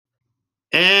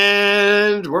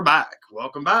And we're back.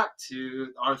 Welcome back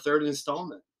to our third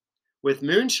installment. With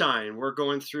Moonshine, we're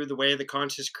going through the way of the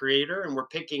conscious creator and we're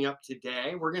picking up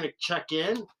today. We're going to check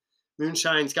in.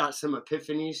 Moonshine's got some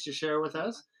epiphanies to share with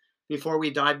us before we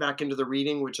dive back into the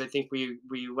reading, which I think we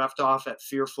left off at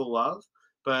Fearful Love.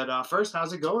 But first,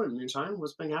 how's it going, Moonshine?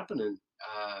 What's been happening?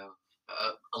 Uh,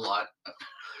 a lot.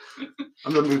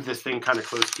 I'm going to move this thing kind of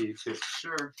close to you, too.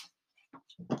 Sure.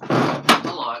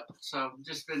 A lot. So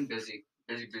just been busy.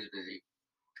 Busy.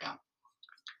 Yeah.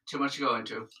 Too much to go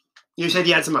into. You said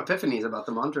you had some epiphanies about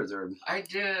the mantras herb. I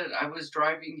did. I was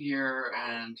driving here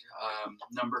and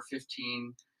number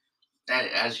 15,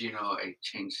 as you know, I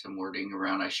changed some wording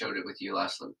around. I showed it with you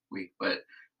last week, but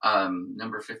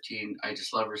number 15, I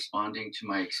just love responding to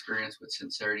my experience with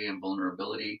sincerity and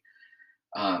vulnerability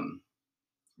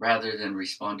rather than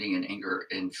responding in anger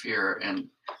and fear. And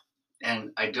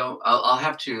I'll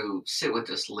have to sit with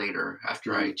this later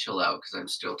after I chill out because I'm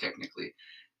still technically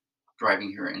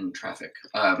driving here in traffic.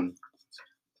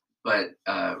 But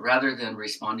rather than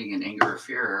responding in anger or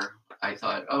fear, I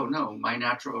thought, oh no, my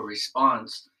natural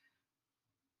response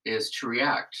is to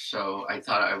react. So I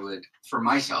thought I would, for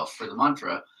myself, for the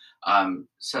mantra,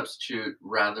 substitute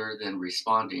rather than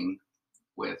responding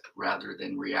with rather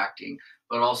than reacting,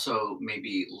 but also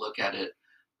maybe look at it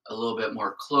a little bit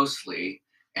more closely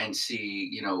and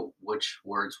see, which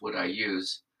words would I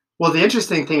use. Well, the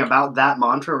interesting thing about that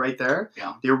mantra right there,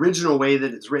 Yeah. the original way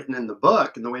that it's written in the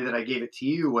book and the way that I gave it to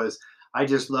you was I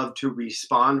just love to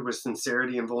respond with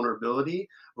sincerity and vulnerability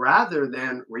rather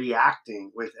than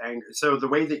reacting with anger. So the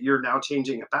way that you're now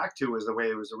changing it back to is the way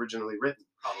it was originally written.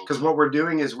 Because what we're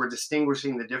doing is we're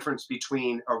distinguishing the difference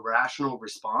between a rational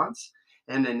response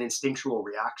and an instinctual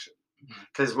reaction.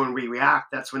 Because when we react,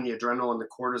 that's when the adrenaline, the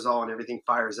cortisol, and everything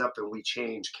fires up and we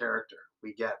change character.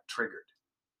 We get triggered.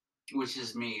 Which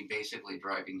is me basically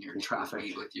driving here in traffic.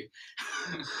 Meet with you.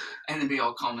 And then be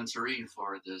all calm and serene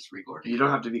for this recording. You don't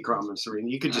have to be calm and serene.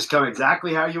 You could just come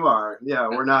exactly how you are. Yeah,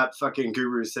 we're not fucking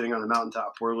gurus sitting on a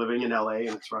mountaintop. We're living in LA and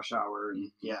it's rush hour.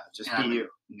 And yeah, just and be I'm you.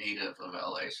 Native of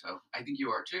LA, so I think you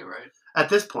are too, right? At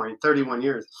this point, 31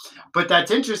 years. Yeah. But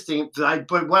that's interesting.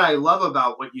 But what I love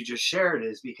about what you just shared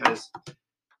is because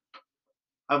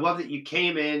I love that you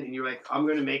came in and you're like, I'm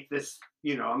going to make this,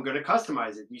 I'm going to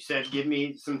customize it. You said, give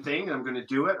me something. I'm going to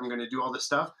do it. I'm going to do all this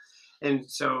stuff. And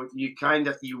so you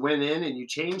went in and you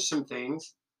changed some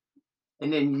things.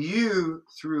 And then you,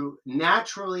 through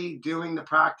naturally doing the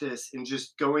practice and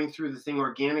just going through the thing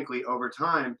organically over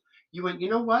time, you went, you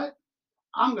know what?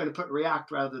 I'm going to put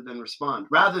react rather than respond.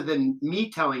 Rather than me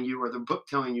telling you or the book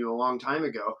telling you a long time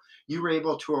ago, you were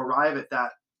able to arrive at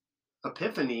that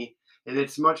epiphany, and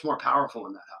it's much more powerful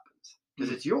when that happens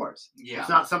because it's yours. Yeah. It's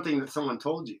not something that someone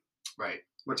told you. Right.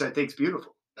 Which I think is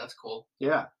beautiful. That's cool.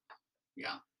 Yeah.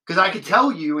 Yeah. Because I could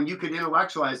tell you and you could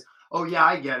intellectualize, oh yeah,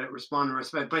 I get it, respond and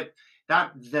respect. But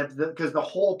because the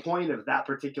whole point of that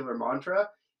particular mantra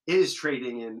is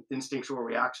trading in instinctual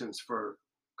reactions for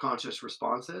conscious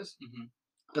responses. Mm-hmm.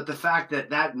 But the fact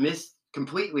that missed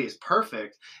completely is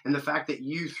perfect. And the fact that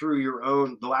you,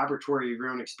 through the laboratory of your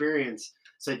own experience,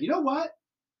 said, you know what?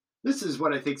 This is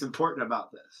what I think is important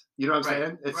about this. You know what I'm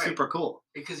saying? It's super cool.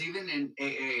 Because even in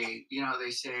AA,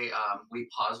 they say we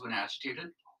pause when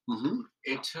agitated. Mm-hmm.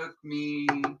 It took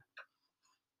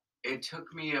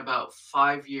me about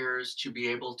 5 years to be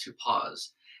able to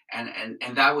pause, and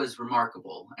that was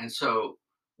remarkable. And so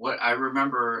what I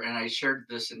remember, and I shared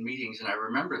this in meetings, and I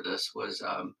remember this was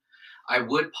I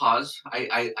would pause.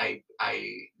 I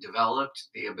developed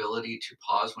the ability to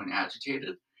pause when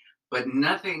agitated, but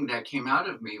nothing that came out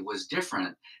of me was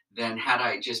different than had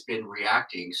I just been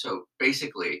reacting. So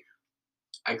basically,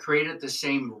 I created the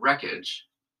same wreckage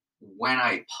when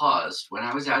I paused, when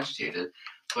I was agitated,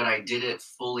 but I did it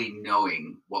fully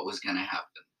knowing what was going to happen.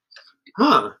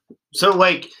 Huh. So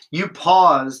like you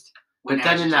paused, When but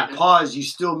then in that agitated. pause, you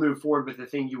still move forward with the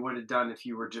thing you would have done if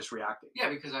you were just reacting. Yeah,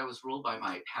 because I was ruled by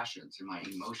my passions and my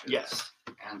emotions. Yes.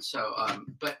 And so,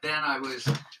 but then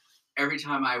every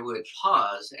time I would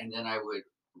pause and then I would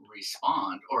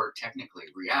respond or technically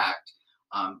react,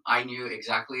 I knew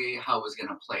exactly how it was going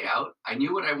to play out. I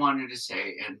knew what I wanted to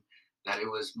say and that it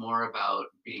was more about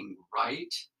being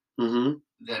right Mm-hmm.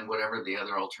 than whatever the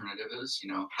other alternative is,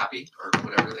 happy or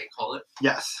whatever they call it.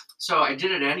 Yes. So I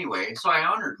did it anyway. So I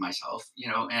honored myself,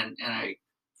 and I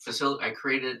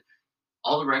created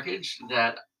all the wreckage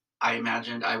that I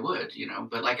imagined I would,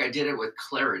 but like I did it with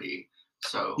clarity.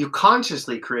 So you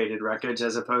consciously created wreckage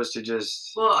as opposed to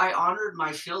just. Well, I honored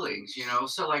my feelings,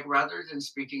 So like rather than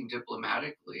speaking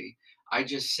diplomatically, I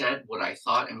just said what I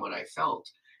thought and what I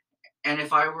felt. And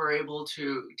if I were able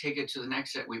to take it to the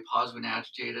next step, we pause when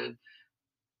agitated.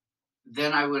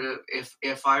 then I would have,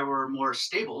 if I were more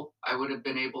stable, I would have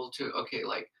been able to, okay,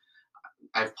 like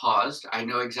I've paused. I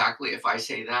know exactly if I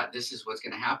say that, this is what's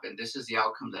going to happen. This is the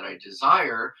outcome that I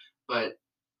desire, but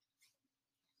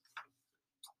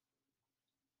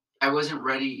I wasn't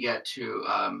ready yet to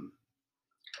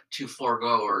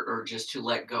forego or just to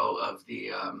let go of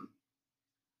the.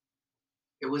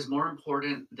 It was more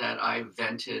important that I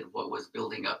vented what was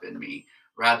building up in me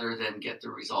rather than get the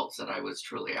results that I was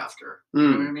truly after. You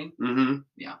know what I Mm. mean? Mm-hmm.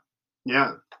 Yeah.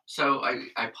 Yeah. So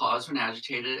I paused when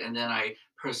agitated, and then I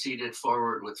proceeded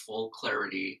forward with full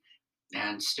clarity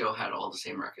and still had all the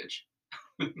same wreckage.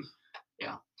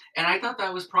 Yeah. And I thought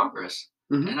that was progress.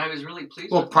 Mm-hmm. And I was really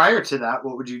pleased Well, with prior myself. to that,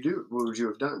 what would you do? What would you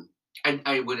have done?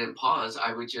 I wouldn't pause.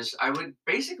 I would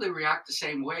basically react the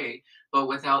same way, but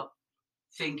without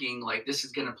thinking like this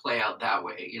is going to play out that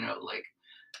way, like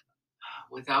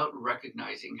without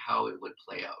recognizing how it would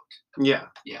play out. Yeah.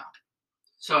 Yeah.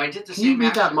 So I did the Can you same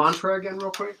read that actions. mantra again,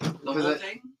 real quick? The Because whole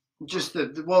thing? just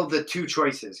the two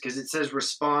choices, because it says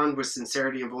respond with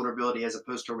sincerity and vulnerability as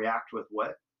opposed to react with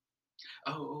what?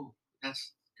 Oh,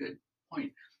 that's good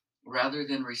point. Rather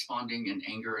than responding in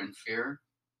anger and fear,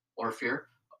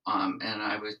 and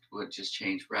I would just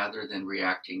change rather than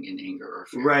reacting in anger or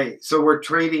fear. Right. So we're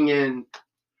trading in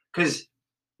because,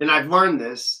 and I've learned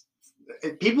this.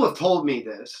 People have told me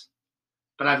this,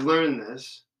 but I've learned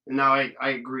this, and now I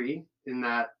agree in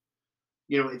that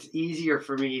it's easier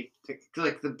for me to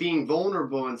like the being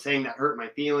vulnerable and saying that hurt my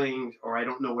feelings, or I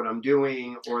don't know what I'm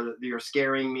doing, or that you're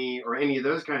scaring me, or any of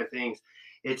those kind of things.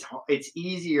 It's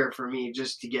easier for me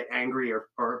just to get angry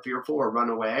or fearful or run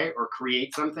away or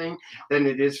create something than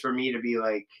it is for me to be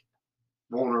like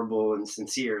vulnerable and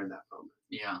sincere in that moment.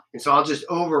 Yeah. And so I'll just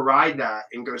override that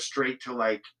and go straight to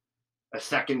like a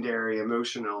secondary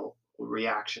emotional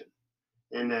reaction.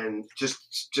 And then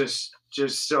just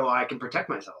so I can protect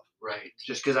myself. Right.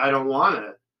 Just because I don't want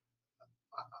to.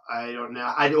 I don't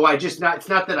know. I just not. It's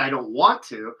not that I don't want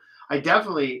to. I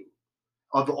definitely.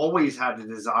 I've always had the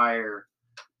desire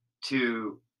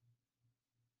to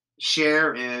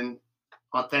share in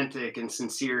authentic and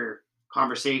sincere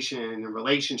conversation and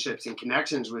relationships and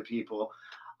connections with people.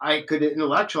 I could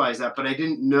intellectualize that, but I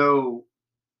didn't know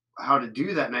how to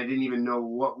do that, and I didn't even know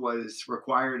what was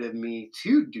required of me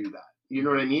to do that. You know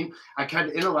what I mean? I kind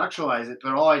of intellectualize it,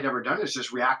 but all I'd ever done is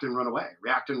just react and run away,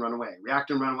 react and run away,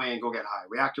 react and run away and go get high,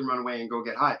 react and run away and go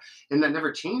get high. And that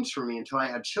never changed for me until I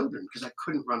had children because I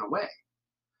couldn't run away.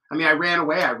 I mean, I ran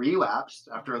away, I relapsed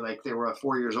after like they were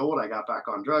 4 years old. I got back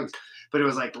on drugs, but it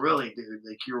was like, really, dude,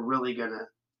 like you're really gonna,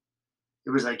 it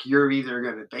was like, you're either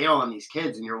gonna bail on these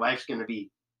kids and your life's gonna be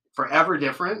forever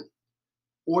different,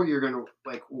 or you're going to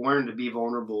like learn to be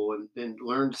vulnerable and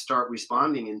learn to start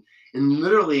responding and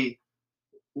literally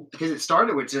because it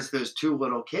started with just those two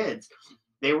little kids.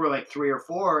 They were like 3 or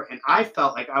 4 and I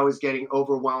felt like I was getting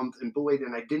overwhelmed and bullied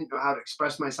and I didn't know how to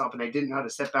express myself and I didn't know how to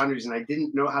set boundaries and I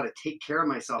didn't know how to take care of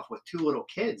myself with two little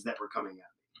kids that were coming at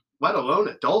me, let alone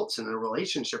adults in a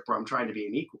relationship where I'm trying to be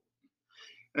an equal.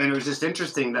 And it was just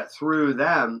interesting that through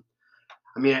them,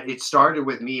 I mean, it started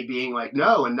with me being like,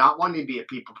 no, and not wanting to be a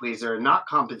people pleaser and not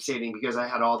compensating because I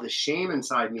had all this shame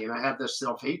inside me and I had this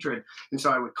self hatred. And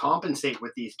so I would compensate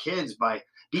with these kids by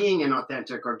being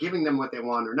inauthentic or giving them what they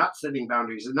want or not setting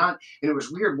boundaries and not. And it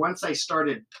was weird once I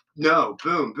started, no,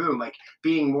 boom, boom, like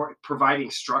being more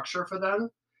providing structure for them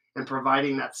and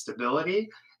providing that stability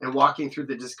and walking through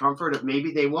the discomfort of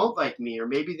maybe they won't like me or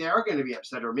maybe they are going to be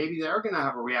upset or maybe they are going to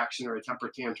have a reaction or a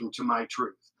temper tantrum to my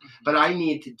truth, but I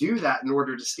need to do that in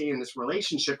order to stay in this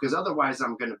relationship because otherwise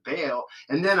I'm going to bail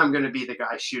and then I'm going to be the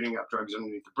guy shooting up drugs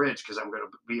underneath the bridge because I'm going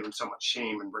to be in so much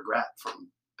shame and regret from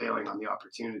bailing on the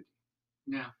opportunity.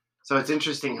 Yeah. So it's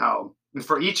interesting how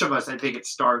for each of us I think it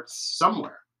starts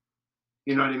somewhere.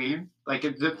 You know what I mean? Like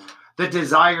the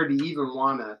desire to even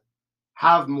want to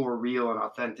have more real and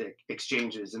authentic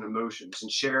exchanges and emotions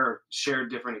and share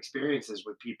different experiences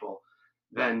with people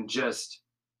than just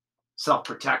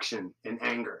self-protection and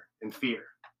anger and fear.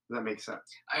 Does that make sense?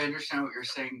 I understand what you're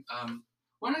saying.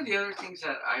 One of the other things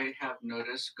that I have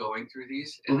noticed going through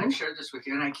these, and Mhm. I've shared this with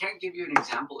you, and I can't give you an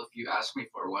example if you ask me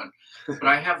for one, but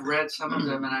I have read some of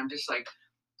them, and I'm just like,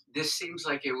 this seems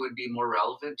like it would be more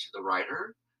relevant to the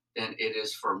writer than it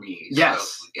is for me.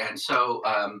 Yes.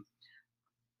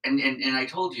 And I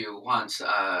told you once,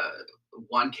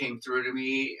 one came through to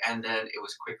me, and then it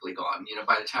was quickly gone.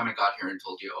 By the time I got here and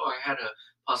told you, oh, I had a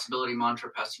possibility mantra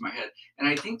pass through my head, and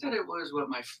I think that it was what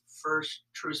my first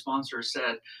true sponsor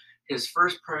said. His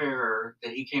first prayer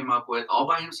that he came up with all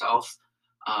by himself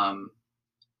um,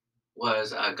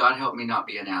 was, "God help me not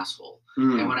be an asshole."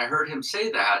 And Mm. when I heard him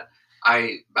say that,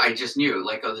 I just knew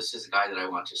like, oh, this is a guy that I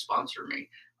want to sponsor me.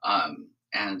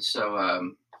 And so uh,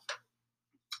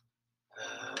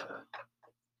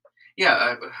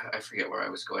 yeah, I forget where I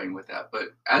was going with that, but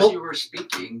as Well, you were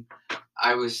speaking,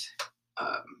 I was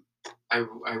um,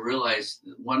 I realized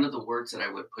one of the words that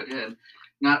I would put in,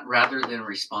 not rather than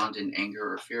respond in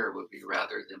anger or fear, would be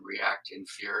rather than react in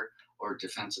fear or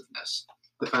defensiveness.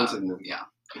 defensiveness. Yeah.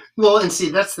 Well, and see,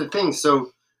 that's the thing.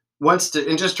 So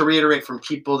and just to reiterate from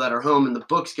people that are home, and the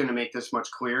book's going to make this much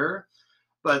clearer.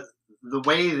 But the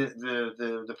way that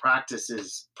the practice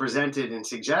is presented and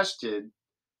suggested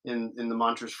in the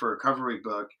Mantras for Recovery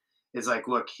book is like,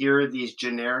 look, here are these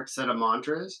generic set of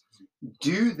mantras.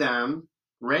 Do them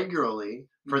regularly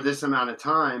for this amount of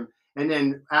time, and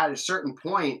then at a certain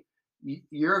point,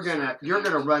 you're gonna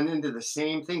run into the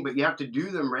same thing, but you have to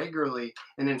do them regularly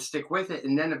and then stick with it,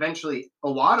 and then eventually a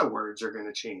lot of words are going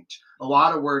to change. A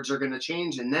lot of words are going to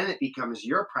change, and then it becomes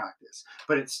your practice.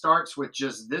 But it starts with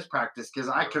just this practice because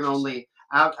I can only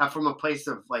out from a place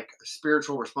of like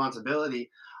spiritual responsibility.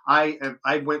 I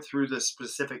went through this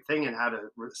specific thing and had a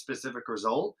specific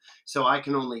result, so I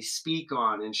can only speak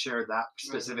on and share that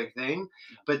specific thing.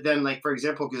 But then, like for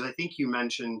example, because I think you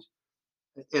mentioned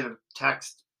in a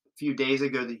text a few days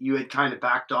ago that you had kind of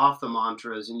backed off the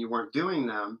mantras and you weren't doing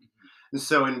them. And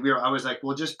so, I was like,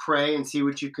 well, just pray and see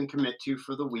what you can commit to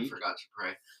for the I week. forgot to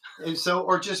pray. And so,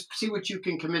 or just see what you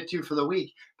can commit to for the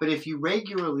week. But if you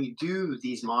regularly do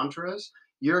these mantras,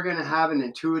 you're going to have an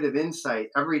intuitive insight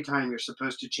every time you're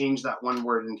supposed to change that one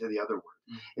word into the other word.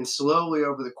 Mm. And slowly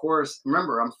over the course,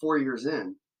 remember, I'm 4 years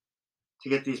in to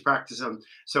get these practices.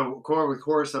 So over the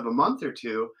course of a month or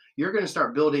two, you're going to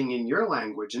start building in your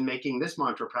language and making this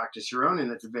mantra practice your own.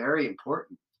 And it's very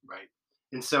important. Right.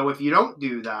 And so if you don't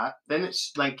do that, then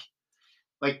it's like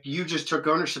you just took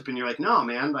ownership and you're like, no,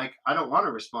 man, like I don't want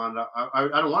to respond. I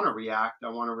don't want to react. I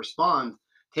want to respond.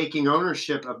 Taking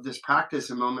ownership of this practice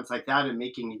in moments like that and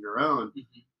making it your own.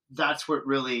 Mm-hmm. That's what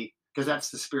really, because that's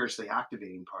the spiritually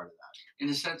activating part of that. In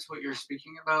a sense, what you're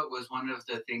speaking about was one of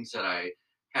the things that I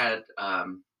had. I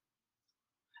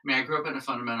mean, I grew up in a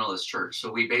fundamentalist church,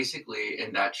 so we basically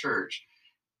in that church,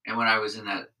 and when I was in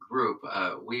that group,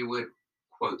 we would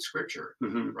quote scripture,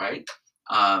 Mm-hmm. right?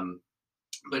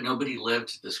 But nobody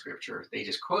lived the scripture; they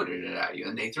just quoted it at you,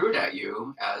 and they threw it at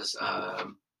you as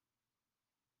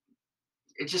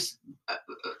it just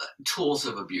tools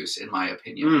of abuse, in my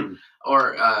opinion. Mm.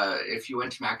 Or if you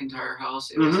went to McIntyre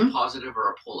House, it was a positive or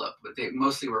a pull up, but they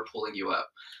mostly were pulling you up.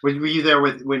 Were you there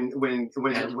with when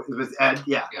Ed? it was Ed?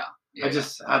 Yeah. Yeah. I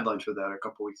just had lunch with Ed a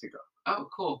couple weeks ago. Oh,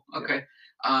 cool. Okay.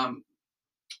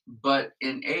 But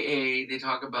in AA, they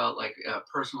talk about like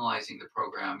personalizing the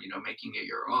program, making it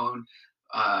your own.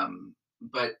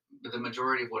 But the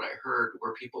majority of what I heard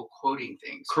were people quoting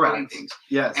things. Correct.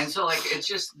 Yes. And so, like, it's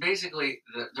just basically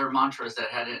their mantras that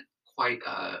hadn't quite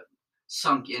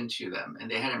sunk into them, and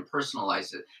they hadn't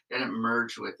personalized it. They hadn't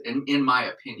merged with, in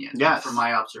my opinion, Yes. from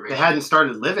my observation, they hadn't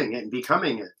started living it and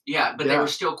becoming it. Yeah, but they were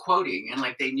still quoting, and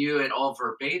like they knew it all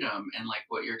verbatim. And like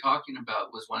what you're talking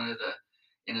about was one of the,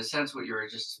 in a sense, what you were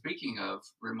just speaking of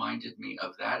reminded me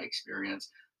of that experience.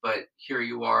 But here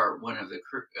you are, one of the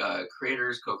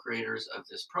creators, co-creators of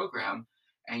this program,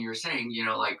 and you're saying,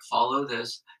 like follow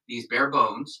these bare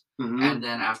bones, Mm-hmm. and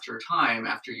then after time,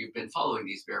 after you've been following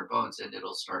these bare bones, and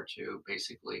it'll start to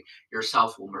basically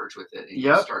yourself will merge with it, and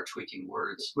you'll start tweaking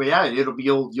words. Well, yeah, it'll be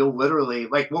you'll literally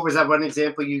like what was that one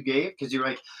example you gave? Because you're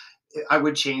like, I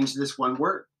would change this one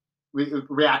word,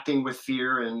 reacting with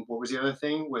fear, and what was the other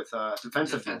thing with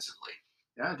defensiveness? Defensively.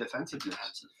 Yeah,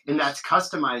 defensiveness. And that's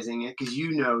customizing it because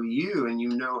you know you, and you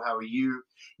know how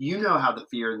the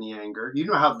fear and the anger, you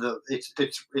know how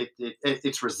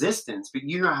it's resistance, but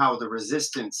you know how the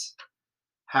resistance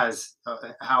has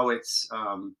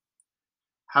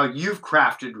how you've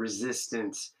crafted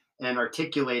resistance and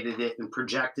articulated it and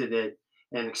projected it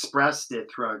and expressed it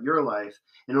throughout your life.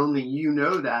 And only you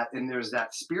know that. And there's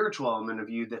that spiritual element of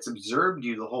you that's observed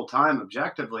you the whole time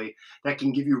objectively that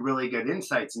can give you really good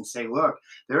insights and say, look,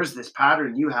 there's this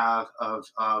pattern you have of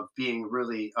being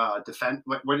really Defensive.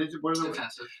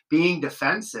 Being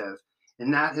defensive.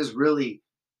 And that has really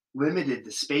limited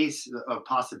the space of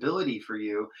possibility for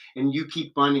you, and you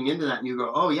keep running into that and you go,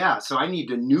 oh yeah, so I need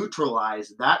to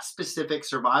neutralize that specific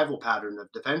survival pattern of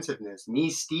defensiveness,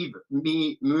 me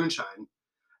Moonshine.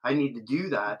 I need to do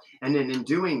that, and then in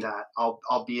doing that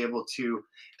I'll be able to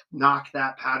knock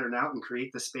that pattern out and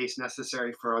create the space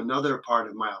necessary for another part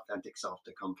of my authentic self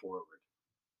to come forward.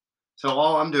 So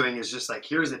all I'm doing is just like,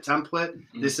 here's a template.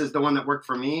 Mm-hmm. This is the one that worked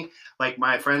for me. Like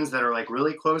my friends that are like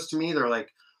really close to me, they're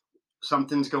like,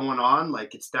 something's going on.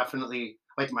 Like it's definitely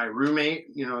like my roommate,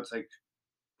 it's like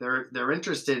they're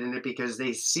interested in it because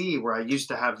they see where I used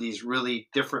to have these really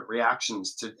different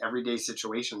reactions to everyday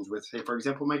situations with, say, for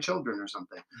example, my children or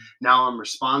something. Now I'm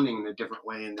responding in a different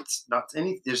way, and it's not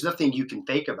any. There's nothing you can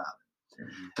fake about it.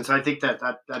 Mhm. And so I think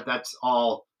that's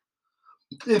all.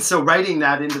 And so writing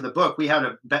that into the book, we had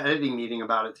a editing meeting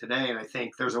about it today, and I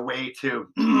think there's a way to.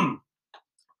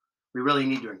 We really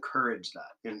need to encourage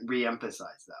that and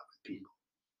re-emphasize that with people.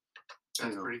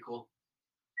 That's pretty cool.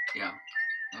 Yeah.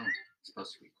 Oh, it's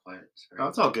supposed to be quiet. Oh, Sorry.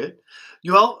 it's all good.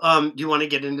 You all, do you want to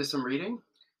get into some reading?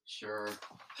 Sure.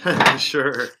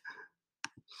 Sure.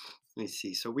 Let me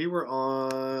see. So we were I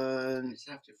on. just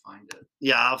have to find it.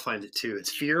 Yeah, I'll find it too.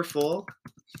 It's Fearful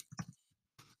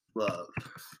Love.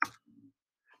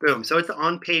 Boom. So it's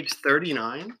on page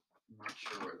 39. I'm not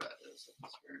sure where that is at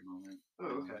this very moment.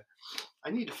 Oh, okay. I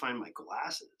need to find my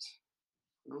glasses.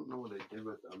 I don't know what I did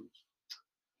with them.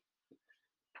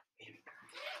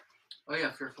 Oh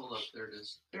yeah, Fearful Love. There it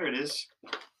is. There it is.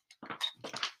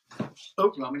 Do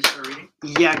you want me to start reading?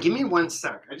 Yeah, give me one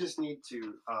sec. I just need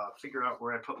to figure out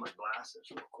where I put my glasses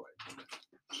real quick.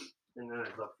 And then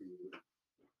I'd love for you to.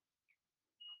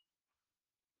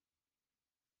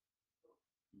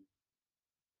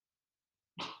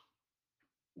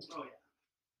 Oh, yeah.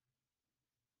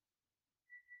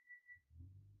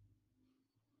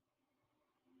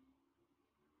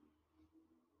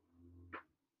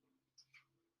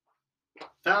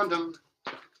 Found them.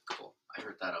 Cool. I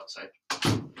heard that outside.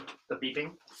 The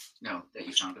beeping? No, that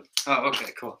you found it. Oh,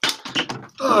 okay, cool.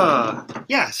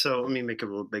 Yeah, so let me make it a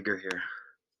little bigger here.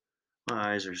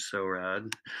 My eyes are so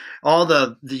rad. All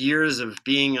the years of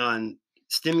being on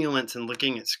stimulants and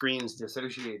looking at screens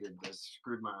dissociated has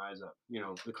screwed my eyes up. You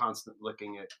know, the constant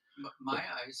looking at. My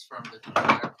eyes from the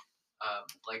traumatic,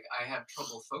 like I have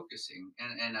trouble focusing,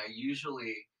 and I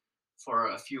usually for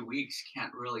a few weeks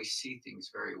can't really see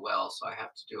things very well, so I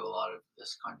have to do a lot of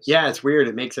this kind of Yeah, stuff. it's weird.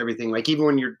 It makes everything like even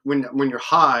when you're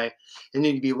high, and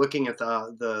then you'd be looking at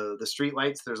the street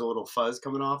lights. There's a little fuzz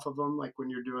coming off of them, like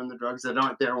when you're doing the drugs. They're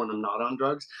not there when I'm not on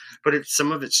drugs, but it's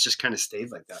some of it's just kind of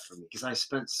stayed like that for me because I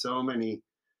spent so many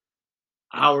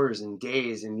hours and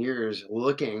days and years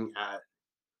looking at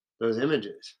those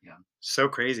images. Yeah. So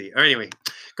crazy. All right, anyway,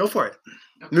 go for it.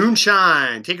 Okay.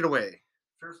 Moonshine, take it away.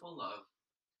 Fearful love.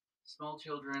 Small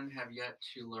children have yet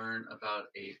to learn about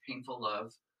a painful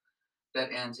love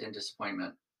that ends in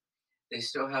disappointment. They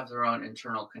still have their own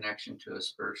internal connection to a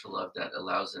spiritual love that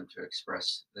allows them to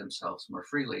express themselves more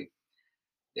freely.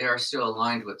 They are still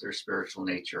aligned with their spiritual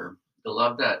nature. The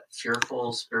love that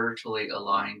fearful, spiritually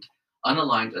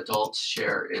unaligned adults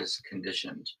share is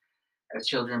conditioned. As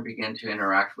children begin to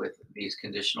interact with these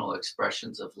conditional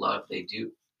expressions of love, they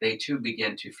too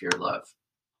begin to fear love.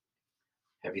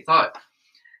 Heavy thought.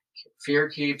 Fear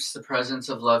keeps the presence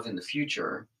of love in the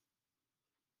future,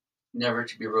 never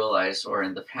to be realized, or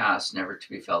in the past, never to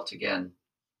be felt again.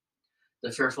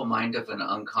 The fearful mind of an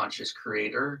unconscious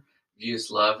creator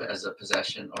views love as a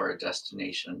possession or a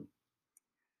destination.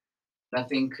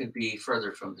 Nothing could be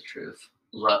further from the truth.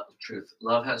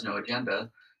 Love has no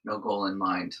agenda, no goal in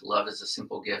mind. Love is a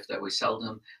simple gift that we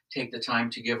seldom take the time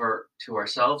to give to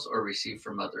ourselves or receive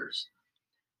from others.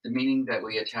 The meaning that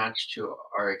we attach to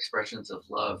our expressions of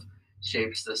love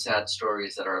shapes the sad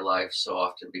stories that our lives so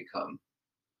often become.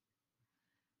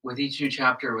 With each new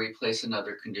chapter, we place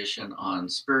another condition on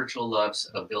spiritual love's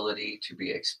ability to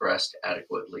be expressed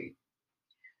adequately.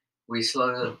 We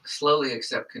slowly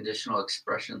accept conditional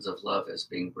expressions of love as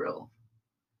being real.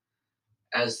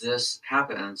 As this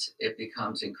happens, it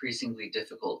becomes increasingly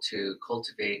difficult to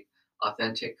cultivate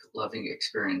authentic, loving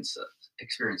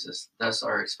experiences. Thus,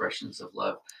 our expressions of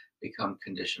love become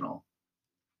conditional.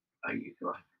 You go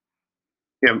ahead.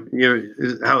 Yeah,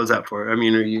 how is that for? I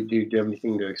mean, do you have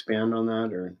anything to expand on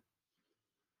that, or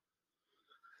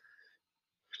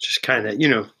just kind of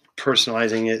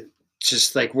personalizing it?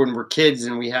 Just like when we're kids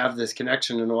and we have this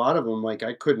connection, and a lot of them, like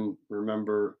I couldn't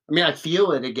remember. I mean, I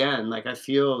feel it again. Like I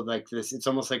feel like this. It's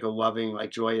almost like a loving,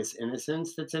 like joyous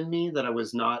innocence that's in me that I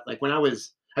was not like when I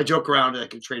was. I joke around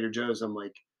like at Trader Joe's. I'm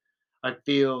like, I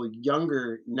feel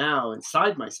younger now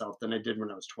inside myself than I did when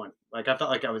I was 20. Like I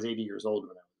felt like I was 80 years old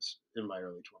when I was in my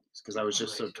early 20s because I was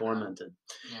just so Relate to that. tormented.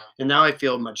 Yeah. And now I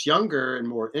feel much younger and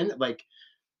more in like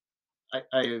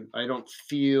I don't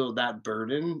feel that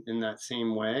burden in that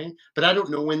same way. But I don't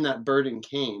know when that burden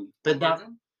came. But that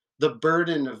Burden? the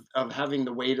burden of having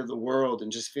the weight of the world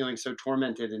and just feeling so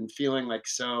tormented and feeling like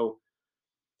so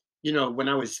when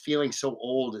I was feeling so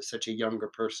old as such a younger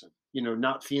person,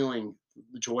 not feeling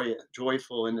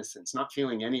joyful innocence, not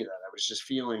feeling any of that. I was just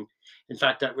feeling, in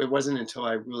fact, that it wasn't until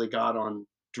I really got on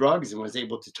drugs and was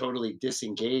able to totally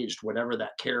disengage whatever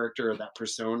that character or that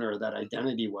persona or that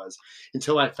identity was,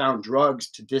 until I found drugs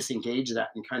to disengage that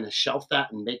and kind of shelf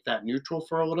that and make that neutral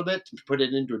for a little bit to put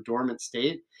it into a dormant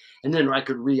state. And then I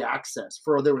could reaccess.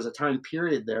 For there was a time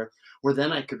period there where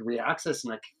then I could reaccess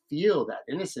and I could feel that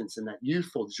innocence and that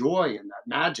youthful joy and that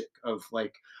magic of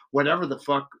like whatever the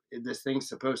fuck this thing's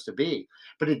supposed to be.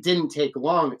 But it didn't take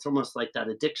long. It's almost like that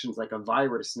addiction's like a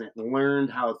virus, and it learned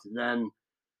how to then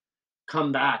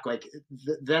come back. Like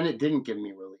then it didn't give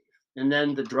me relief, and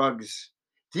then the drugs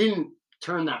didn't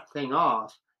turn that thing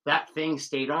off. That thing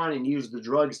stayed on and used the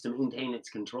drugs to maintain its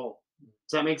control.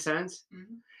 Does that make sense?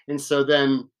 Hmm. And so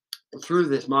then through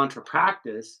this mantra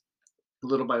practice,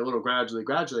 little by little,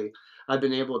 gradually, I've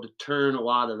been able to turn a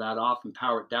lot of that off and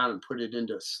power it down and put it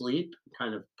into sleep,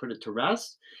 kind of put it to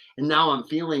rest. And now I'm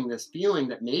feeling this feeling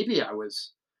that maybe I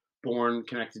was born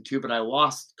connected to, but I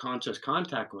lost conscious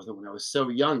contact with it when I was so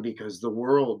young because the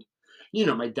world,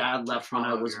 my dad The left when I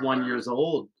trauma of was your 1 years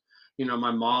environment. old.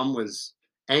 My mom was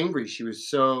angry. She was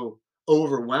so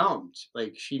overwhelmed.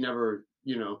 Like she never,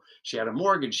 she had a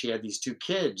mortgage, she had these two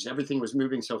kids, everything was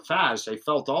moving so fast. I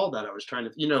felt all that. I was trying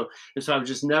to, and so I've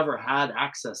just never had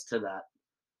access to that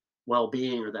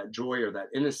well-being or that joy or that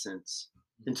innocence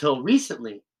until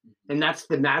recently. Mhm. And that's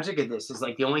the magic of this, is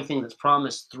like the only thing that's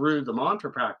promised through the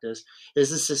mantra practice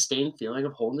is a sustained feeling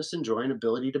of wholeness and joy and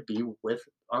ability to be with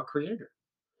our creator.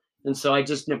 And so I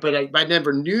just, but I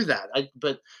never knew that.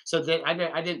 But so that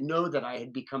I didn't know that I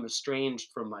had become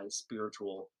estranged from my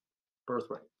spiritual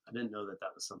birthright. I didn't know that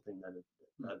that was something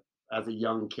that as a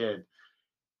young kid,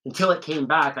 until it came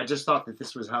back, I just thought that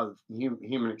this was how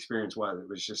human experience was. It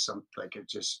was just some like it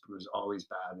just was always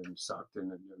bad and sucked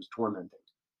and it was tormenting.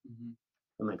 Mhm.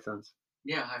 That makes sense.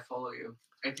 Yeah, I follow you.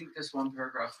 I think this one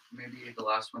paragraph, maybe the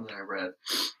last one that I read,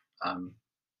 um,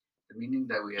 the meaning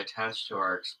that we attach to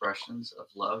our expressions of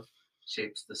love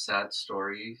shapes the sad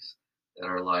stories that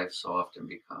our lives so often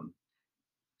become.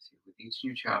 See, with each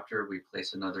new chapter, we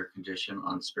place another condition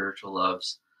on spiritual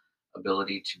love's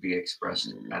ability to be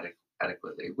expressed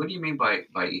adequately. What do you mean by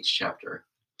each chapter?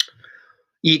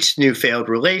 Each new failed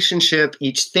relationship,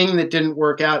 each thing that didn't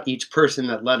work out, each person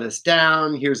that let us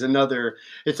down. Here's another.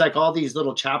 It's like all these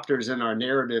little chapters in our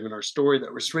narrative and our story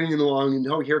that we're stringing along. And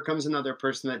oh, here comes another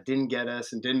person that didn't get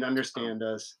us and didn't Um, understand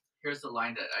us. Here's the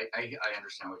line that I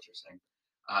understand what you're saying.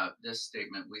 This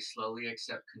statement: we slowly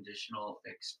accept conditional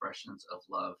expressions of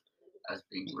love as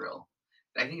being real.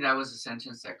 I think that was a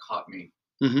sentence that caught me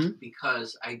Hmm.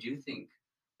 because I do think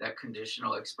that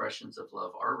conditional expressions of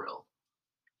love are real,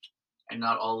 and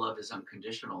not all love is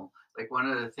unconditional. Like one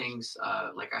of the things,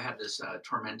 like I had this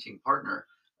tormenting partner,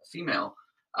 a female,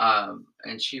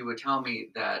 and she would tell me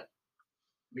that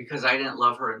because I didn't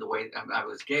love her in the way I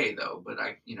was gay though, but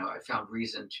I found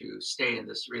reason to stay in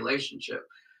this relationship.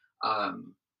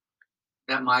 Um,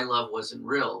 that my love wasn't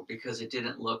real because it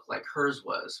didn't look like hers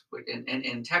was,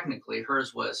 and technically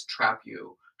hers was trap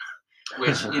you,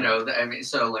 which I mean,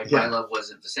 so like my Yeah. love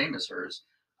wasn't the same as hers,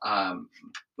 um,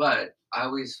 but I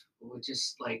always would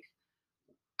just like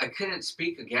I couldn't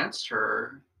speak against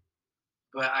her,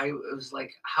 but it was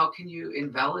like, how can you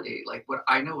invalidate like what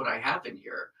I know what I have in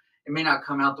here? It may not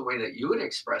come out the way that you would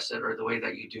express it or the way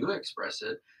that you do express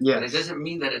it, but it Yes. doesn't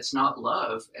mean that it's not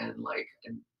love and like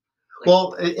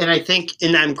Well, and I think,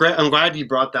 and I'm glad you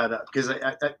brought that up because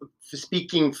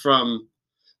speaking from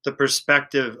the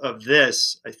perspective of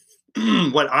this,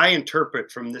 what I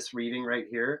interpret from this reading right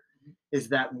here is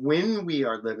that when we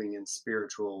are living in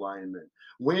spiritual alignment,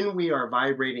 when we are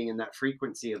vibrating in that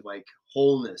frequency of like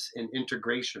wholeness and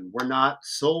integration, we're not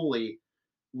solely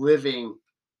living,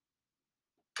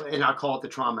 and I call it the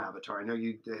trauma avatar. I know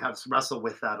you have wrestled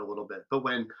with that a little bit, but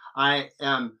when I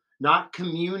am not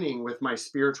communing with my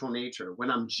spiritual nature, when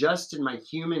I'm just in my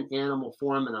human animal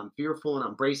form and I'm fearful and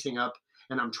I'm bracing up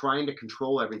and I'm trying to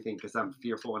control everything because I'm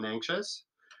fearful and anxious,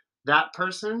 that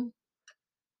person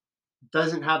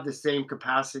doesn't have the same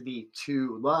capacity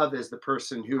to love as the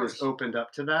person of who is course, opened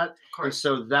up to that. of And course,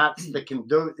 so that's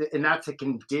and that's a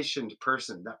conditioned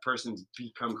person. That person's of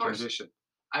become course. conditioned.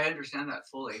 I understand that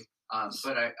fully.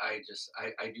 But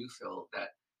I do feel that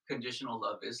conditional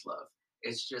love is love.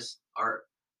 It's just our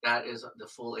that is the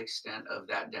full extent of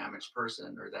that damaged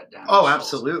person or that Oh, damaged soul.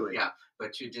 absolutely. Yeah.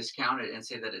 But to discount it and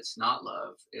say that it's not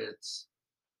love, it's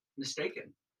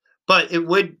mistaken. But it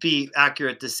would be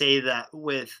accurate to say that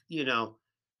with,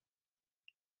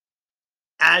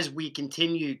 as we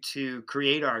continue to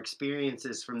create our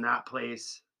experiences from that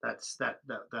place, it's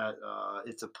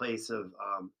a place of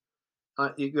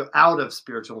you go out of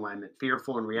spiritual alignment,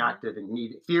 fearful and Mhm. reactive and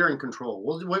need fear and control.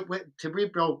 Well, to be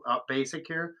real basic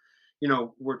here,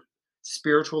 we're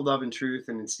spiritual love and truth,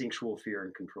 and instinctual fear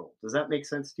and control. Does that make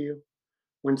sense to you?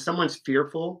 When someone's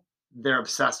fearful, they're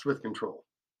obsessed with control.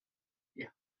 Yeah.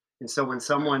 And so when Right.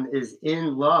 someone is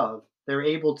in love, they're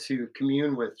able to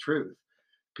commune with truth.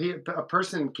 A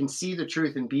person can see the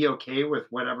truth and be okay with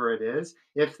whatever it is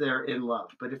if they're in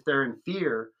love. But if they're in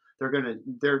fear, they're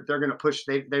gonna push.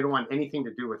 They don't want anything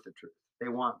to do with the truth. They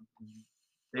want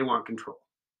control.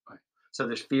 Right. So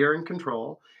there's fear and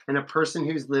control, and a person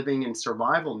who's living in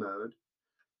survival mode,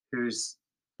 who's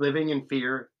living in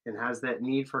fear and has that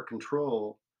need for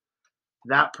control,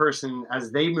 that person,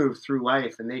 as they move through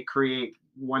life and they create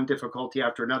one difficulty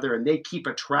after another, and they keep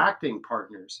attracting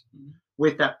partners Mhm.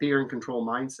 with that fear and control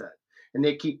mindset, and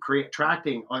they keep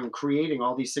attracting and creating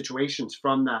all these situations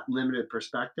from that limited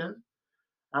perspective,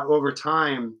 over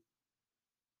time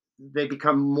they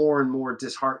become more and more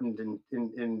disheartened and,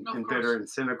 Of bitter course. and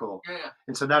cynical. Yeah, yeah,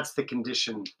 And so that's the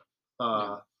conditioned yeah,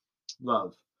 uh,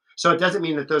 love. So it doesn't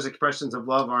mean that those expressions of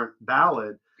love aren't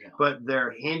valid, yeah. but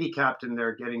they're handicapped, and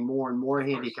they're getting more and more Of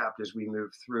course. handicapped as we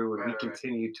move through and Right, we right, right.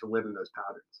 continue to live in those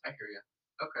patterns. I hear you.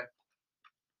 Okay.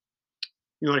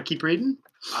 You want to keep reading?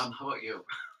 How about you?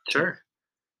 Sure.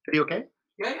 Are you okay?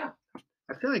 Yeah, yeah.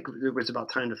 I feel like it was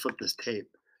about time to flip this tape.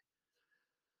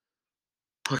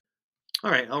 All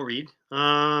right, I'll read.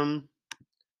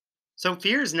 So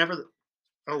fear is never.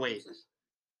 Oh wait, Keeps us.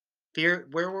 fear.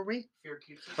 Where were we? Fear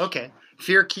keeps us. Okay.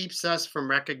 Fear keeps us from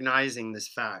recognizing this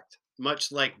fact,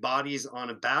 much like bodies on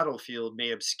a battlefield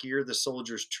may obscure the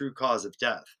soldier's true cause of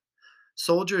death.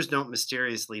 Soldiers don't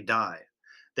mysteriously die.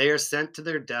 They are sent to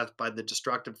their death by the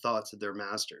destructive thoughts of their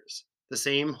masters. The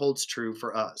same holds true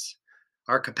for us.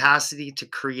 Our capacity to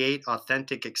create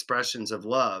authentic expressions of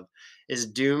love is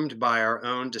doomed by our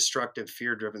own destructive,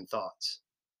 fear driven thoughts.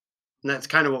 And that's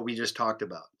kind of what we just talked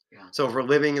about. Yeah. So if we're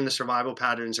living in the survival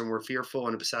patterns and we're fearful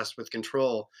and obsessed with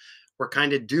control, we're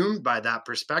kind of doomed by that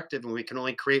perspective, and we can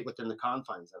only create within the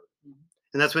confines of it. Mhm.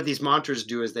 And that's what these mantras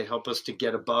do, is they help us to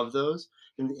get above those,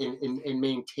 and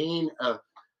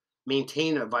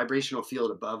maintain a vibrational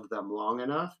field above them long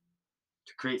enough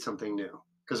to create something new.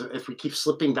 Because if we keep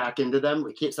slipping back into them,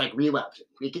 it's like relapsing.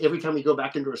 Every time we go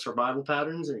back into our survival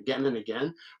patterns and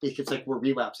again, it's like we're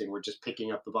relapsing. We're just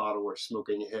picking up the bottle, we're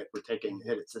smoking a hit, we're taking a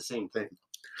hit. It's the same thing.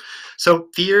 So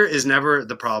fear is never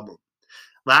the problem.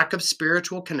 Lack of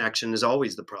spiritual connection is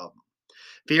always the problem.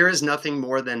 Fear is nothing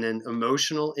more than an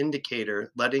emotional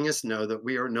indicator letting us know that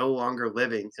we are no longer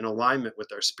living in alignment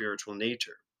with our spiritual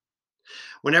nature.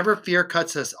 Whenever fear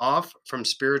cuts us off from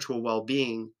spiritual well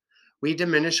being, we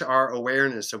diminish our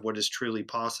awareness of what is truly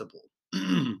possible.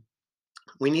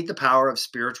 We need the power of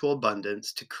spiritual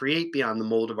abundance to create beyond the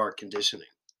mold of our conditioning.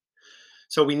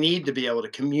 So we need to be able to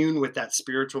commune with that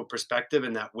spiritual perspective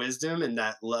and that wisdom and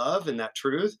that love and that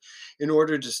truth in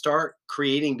order to start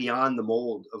creating beyond the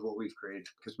mold of what we've created.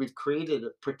 Because we've created a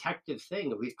protective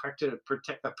thing. We've created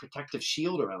a protective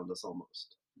shield around us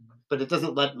almost. Mhm. But it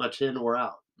doesn't let much in or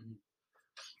out. Mhm.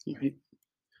 You, Right. you,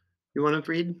 you want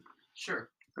to read? Sure.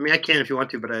 I mean, I can if you want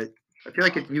to, but I feel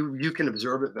like you can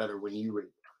absorb it better when you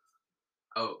read.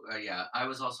 Oh, yeah. I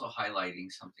was also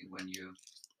highlighting something when you.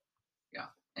 Yeah.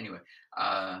 Anyway,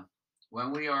 uh,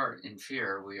 when we are in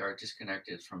fear, we are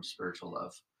disconnected from spiritual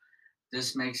love.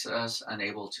 This makes us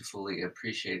unable to fully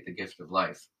appreciate the gift of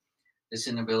life. This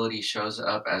inability shows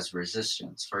up as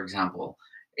resistance. For example,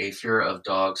 a fear of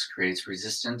dogs creates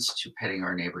resistance to petting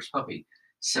our neighbor's puppy.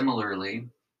 Similarly,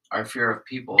 our fear of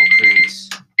people creates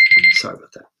Sorry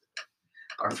about that.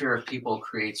 our fear of people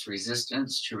creates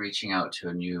resistance to reaching out to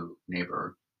a new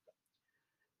neighbor.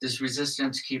 This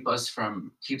resistance keeps us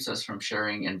from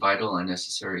sharing in vital and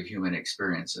necessary human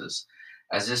experiences.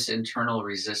 As this internal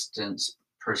resistance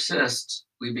persists,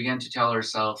 we begin to tell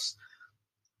ourselves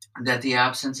that the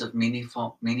absence of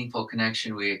meaningful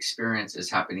connection we experience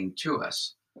is happening to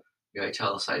us. You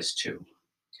italicize too.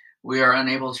 We are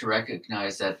unable to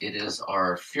recognize that it is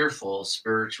our fearful,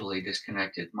 spiritually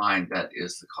disconnected mind that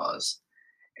is the cause.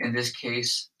 In this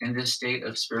case, in this state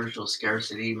of spiritual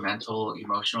scarcity, mental,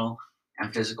 emotional,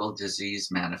 and physical disease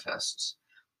manifests.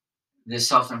 This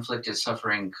self inflicted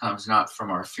suffering comes not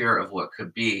from our fear of what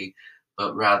could be,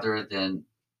 but rather the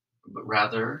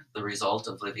result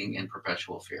of living in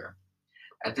perpetual fear.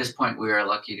 At this point, we are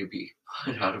lucky to be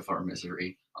put out of our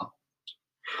misery. Oh.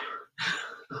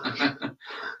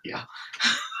 Yeah.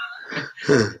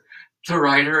 The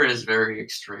writer is very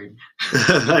extreme.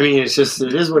 I mean, it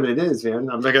is what it is, man.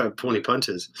 I'm not gonna pull any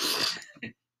punches.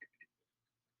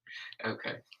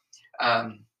 Okay.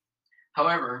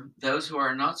 However, those who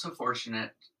are not so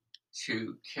fortunate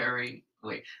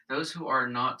those who are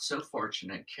not so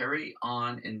fortunate carry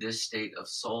on in this state of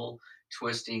soul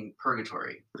twisting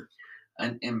purgatory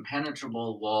An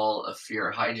impenetrable wall of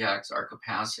fear hijacks our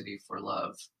capacity for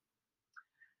love.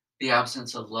 The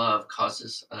absence of love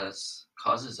causes us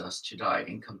to die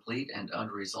incomplete and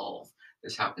unresolved.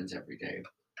 This happens every day.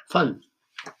 Fun.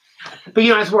 But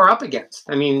that's what we're up against.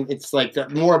 I mean, it's like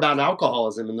more about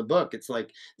alcoholism in the book. It's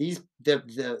like these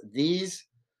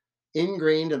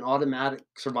ingrained and automatic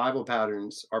survival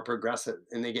patterns are progressive,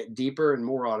 and they get deeper and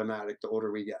more automatic the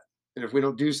older we get. And if we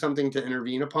don't do something to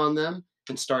intervene upon them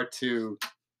and start to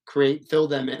fill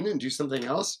them in and do something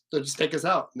else, they'll just take us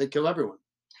out and they kill everyone.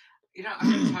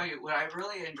 I'm going to tell you what I'm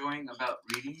really enjoying about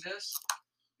reading this.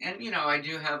 And, I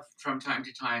do have from time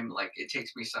to time, like it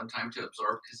takes me some time to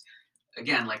absorb because,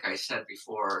 again, like I said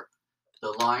before,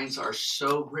 the lines are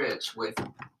so rich with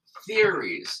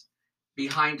theories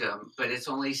behind them, but it's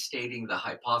only stating the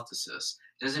hypothesis.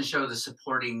 It doesn't show the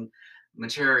supporting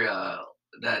material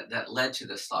that led to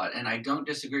this thought. And I don't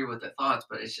disagree with the thoughts,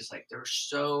 but it's just like they're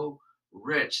so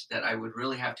rich that I would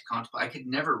really have to contemplate. I could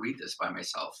never read this by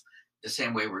myself the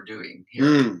same way we're doing here.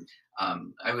 Mm.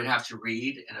 I would have to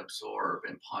read and absorb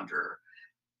and ponder,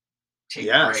 take a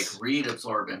Yes. break, read,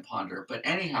 absorb, and ponder. But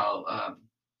anyhow,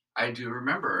 I do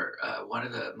remember one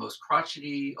of the most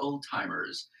crotchety old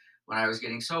timers when I was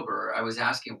getting sober. I was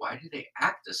asking, why do they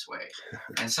act this way?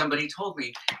 And somebody told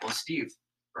me, well, Steve,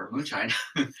 or Moonshine,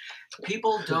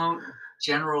 people don't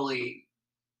generally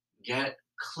get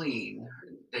clean.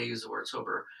 They use the word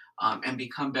sober and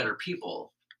become better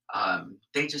people.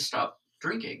 They just stop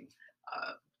drinking.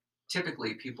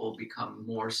 Typically, people become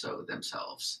more so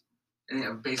themselves.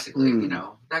 And, basically,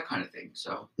 that kind of thing.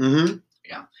 So,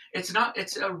 yeah,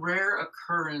 it's a rare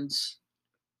occurrence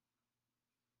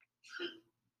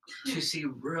to see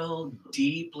real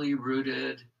deeply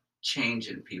rooted change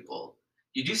in people.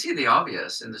 You do see the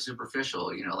obvious and the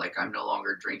superficial, like I'm no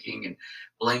longer drinking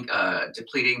and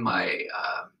depleting my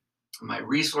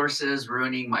resources,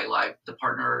 ruining my life,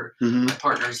 my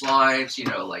partner's lives,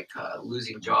 like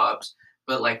losing jobs.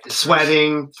 But like the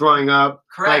sweating, throwing up,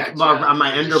 correct, like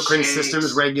my endocrine system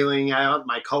is regulating out.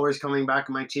 My color's coming back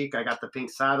in my cheek. I got the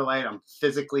pink satellite. I'm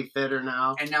physically fitter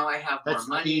now, and now I have more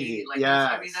money. Easy. Like,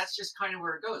 yes. That's just kind of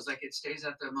where it goes. Like, it stays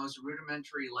at the most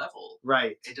rudimentary level.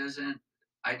 Right. It doesn't.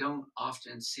 I don't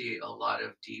often see a lot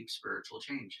of deep spiritual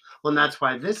change. Well, and that's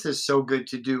why this is so good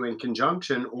to do in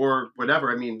conjunction or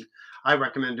whatever. I mean, I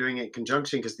recommend doing it in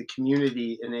conjunction because the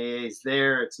community in AA is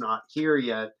there. It's not here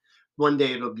yet. One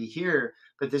day it'll be here,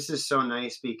 but this is so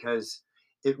nice because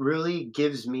it really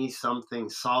gives me something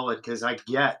solid because I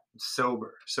get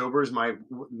sober. Sober is my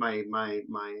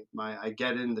I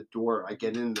get in the door. I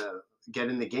get in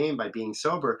the game by being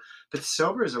sober. But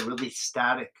sober is a really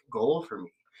static goal for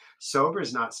me. Sober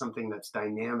is not something that's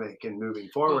dynamic and moving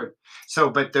forward.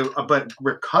 So, but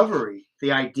recovery,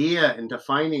 the idea and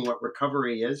defining what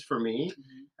recovery is for me,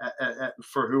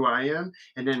 for who I am,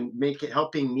 and then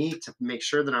helping me to make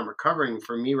sure that I'm recovering.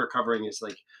 For me, recovering is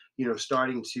like,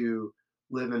 starting to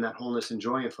live in that wholeness and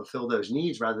joy and fulfill those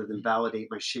needs rather than validate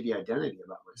my shitty identity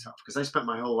about myself. Because I spent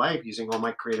my whole life using all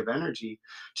my creative energy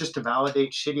just to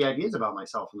validate shitty ideas about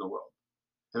myself in the world.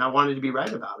 And I wanted to be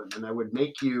right about them. And I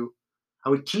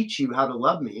would teach you how to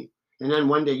love me. And then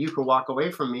one day you could walk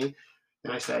away from me.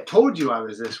 And I said, I told you I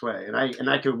was this way. And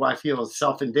I feel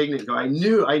self-indignant, go, I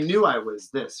knew I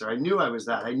was this, or I knew I was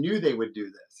that. I knew they would do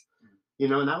this,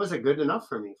 and that was good enough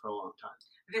for me for a long time.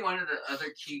 I think one of the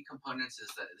other key components is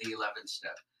the 11th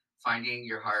step, finding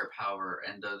your higher power.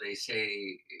 And though they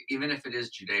say, even if it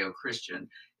is Judeo-Christian,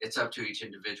 it's up to each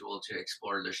individual to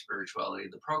explore their spirituality.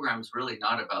 The program's really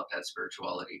not about that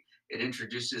spirituality. It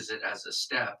introduces it as a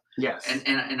step. Yes.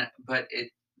 But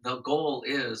the goal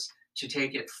is to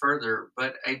take it further.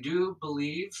 But I do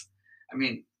believe,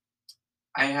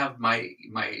 I have my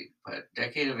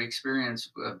decade of experience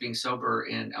of being sober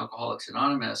in Alcoholics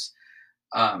Anonymous,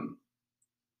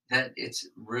 that it's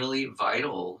really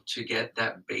vital to get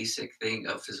that basic thing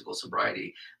of physical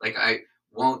sobriety. Like, I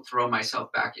won't throw myself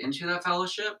back into that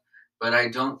fellowship, but I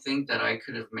don't think that I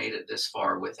could have made it this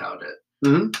far without it.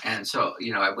 Mm-hmm. And so,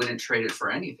 I wouldn't trade it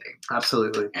for anything.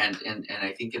 Absolutely. And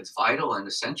I think it's vital and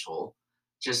essential.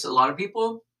 Just a lot of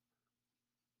people,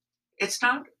 it's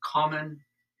not common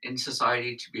in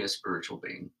society to be a spiritual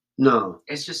being. No.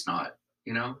 It's just not,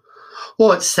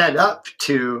 Well, it's set up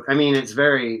to, it's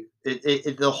very,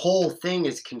 the whole thing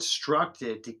is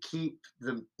constructed to keep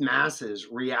the masses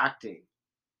reacting.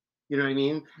 You know what I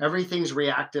mean? Everything's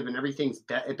reactive and everything's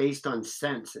based on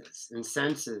senses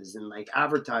and like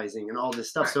advertising and all this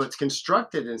stuff. Right. So it's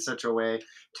constructed in such a way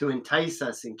to entice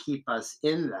us and keep us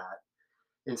in that.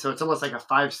 And so it's almost like a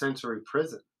 5 sensory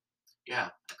prison. Yeah,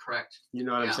 correct. You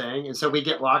know what I'm saying? And so we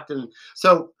get locked in.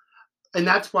 So, and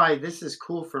that's why this is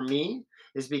cool for me,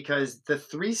 is because the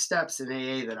 3 steps in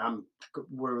AA that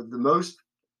were the most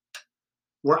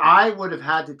where I would have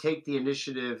had to take the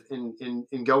initiative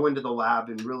and go into the lab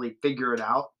and really figure it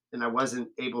out, and I wasn't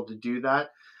able to do that.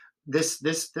 This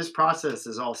process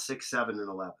is all 6, 7, and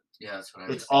 11. Yeah, that's what I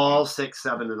It's was all thinking. 6,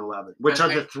 7, and 11, which But are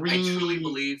the I truly three.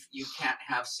 believe you can't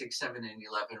have 6, 7, and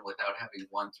 11 without having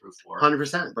 1 through 4.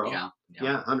 100%, bro. Yeah, yeah.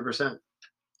 Yeah, 100%.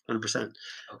 100%. Okay.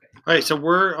 All right, so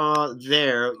we're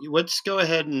there. Let's go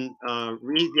ahead and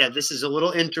read. Yeah, this is a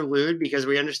little interlude because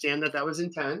we understand that that was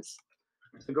intense.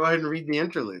 So go ahead and read the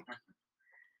interlude.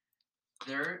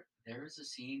 There is a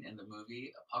scene in the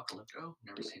movie Apocalypto,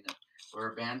 never seen it,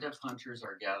 where a band of hunters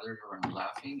are gathered around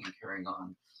laughing and carrying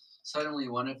on. Suddenly,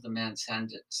 one of the men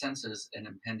senses an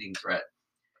impending threat.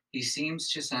 He seems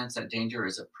to sense that danger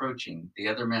is approaching. The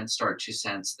other men start to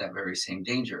sense that very same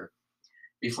danger.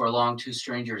 Before long, 2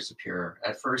 strangers appear.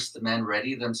 At first, the men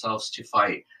ready themselves to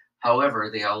fight. However,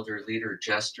 the elder leader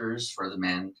gestures for the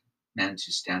men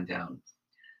to stand down.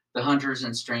 The hunters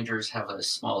and strangers have a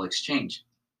small exchange.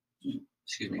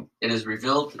 Excuse me. It is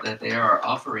revealed that they are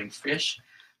offering fish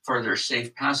for their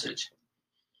safe passage.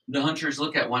 The hunters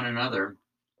look at one another,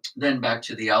 then back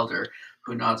to the elder,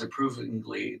 who nods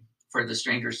approvingly for the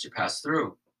strangers to pass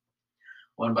through.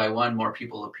 One by one, more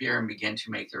people appear and begin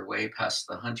to make their way past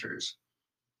the hunters.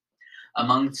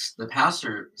 Amongst the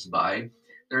passers-by,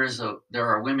 there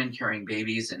are women carrying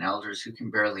babies and elders who can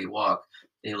barely walk.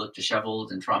 They look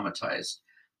disheveled and traumatized.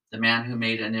 The man who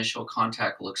made initial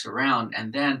contact looks around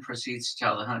and then proceeds to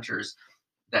tell the hunters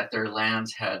that their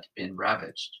lands had been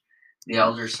ravaged. The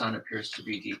elder son appears to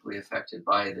be deeply affected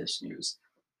by this news.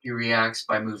 He reacts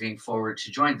by moving forward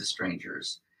to join the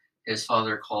strangers. His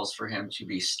father calls for him to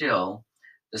be still.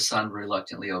 The son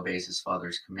reluctantly obeys his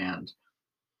father's command.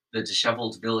 The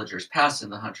disheveled villagers pass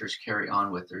and the hunters carry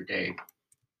on with their day.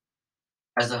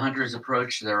 As the hunters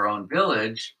approach their own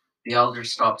village, the elder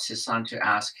stops his son to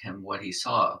ask him what he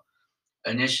saw.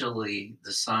 Initially,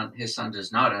 his son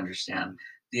does not understand.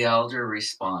 The elder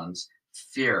responds,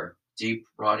 "Fear, deep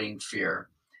rotting fear.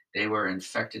 They were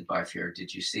infected by fear.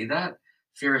 Did you see that?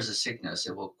 Fear is a sickness.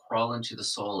 It will crawl into the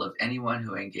soul of anyone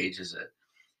who engages it.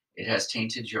 It has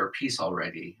tainted your peace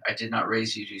already. I did not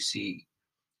raise you to see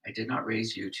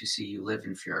you live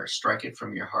in fear. Strike it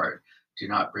from your heart. Do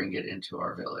not bring it into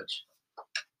our village."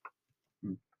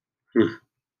 Hmm. Hmm. Is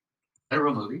that a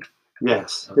real movie?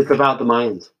 Yes, Okay. it's about the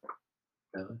Mayans.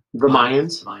 The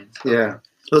Mayans? Mayans. Yeah.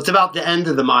 Well, it's about the end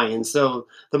of the Mayans. So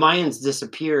the Mayans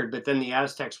disappeared, but then the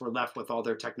Aztecs were left with all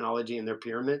their technology and their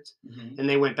pyramids, and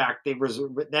they went back. They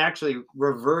actually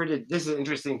reverted. This is an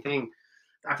interesting thing.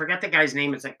 I forget the guy's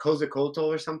name. It's like Quetzalcoatl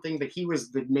or something, but he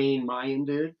was the main Mayan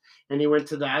dude, and he went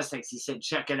to the Aztecs. He said,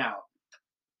 "Check it out.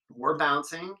 We're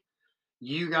bouncing.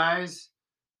 You guys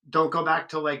don't go back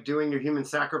to like doing your human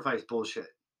sacrifice bullshit.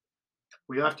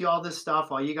 We left you all this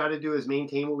stuff. All you got to do is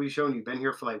maintain what we've shown you. We've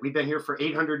been here for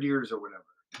 800 years or whatever."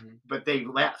 But they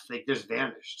left. They just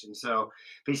vanished. And so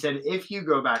he said, if you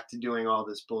go back to doing all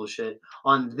this bullshit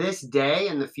on this day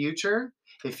in the future,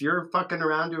 if you're fucking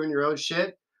around doing your own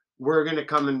shit, we're gonna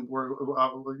come and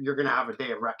you're gonna have a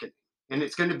day of reckoning, and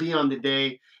it's gonna be on the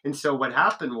day. And so what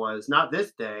happened was not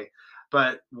this day,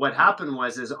 but what happened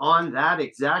was is on that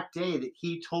exact day that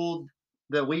he told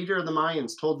the leader of the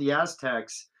Mayans told the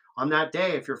Aztecs on that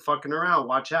day, if you're fucking around,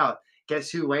 watch out. Guess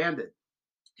who landed?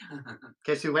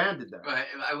 Guess who landed there? But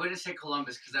I wouldn't say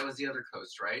Columbus because that was the other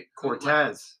coast, right?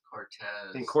 Cortez.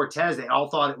 And Cortez, they all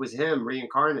thought it was him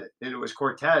reincarnate, and it was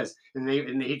Cortez,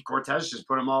 and Cortez just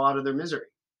put them all out of their misery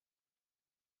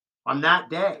on that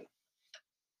day.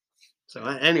 So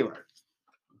anyway,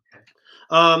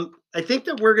 Okay. I think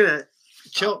that we're gonna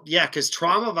chill. Yeah, because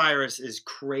trauma virus is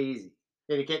crazy,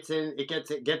 and it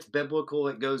gets biblical.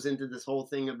 It goes into this whole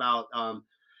thing about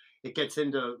it gets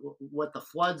into what the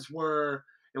floods were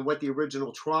and what the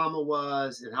original trauma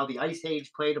was and how the ice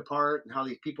age played a part and how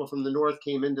these people from the north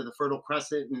came into the Fertile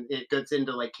Crescent, and it gets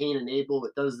into like Cain and Abel.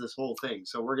 It does this whole thing.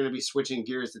 So we're going to be switching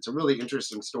gears. It's a really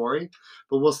interesting story,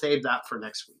 but we'll save that for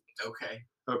next week. Okay.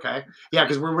 Yeah,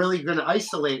 because we're really going to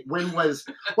isolate because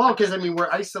I mean we're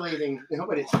isolating,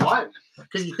 but it's fun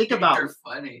because you think about You're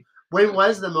funny. when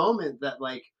was the moment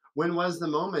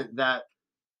that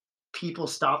people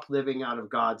stopped living out of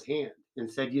God's hand and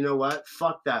said, you know what?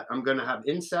 Fuck that. I'm going to have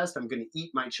incest. I'm going to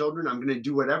eat my children. I'm going to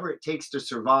do whatever it takes to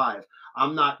survive.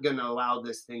 I'm not going to allow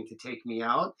this thing to take me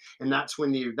out. And that's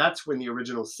when the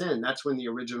original sin, that's when the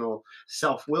original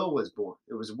self-will was born.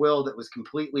 It was will that was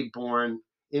completely born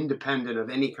independent of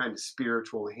any kind of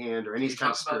spiritual hand or any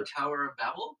kind of about Tower of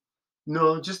Babel?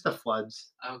 No, just the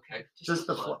floods. Okay. Just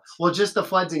the floods. Well, just the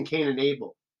floods in Cain and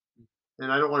Abel.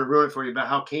 and I don't want to ruin it for you, but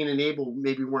how Cain and Abel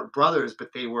maybe weren't brothers,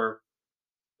 but they were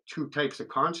two types of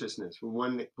consciousness.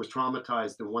 One that was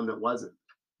traumatized and one that wasn't,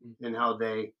 Mm. and how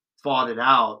they fought it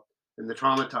out. And the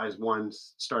traumatized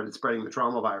ones started spreading the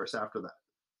trauma virus after that.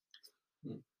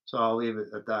 Hmm. So I'll leave it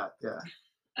at that.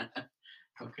 Yeah.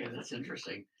 Okay, that's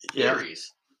interesting. Yeah.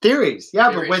 Theories. Theories.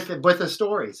 Yeah, Theories. but with a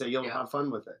story, so you'll Yeah. have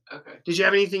fun with it. Okay. Did you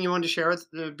have anything you wanted to share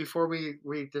with, before we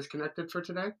disconnected for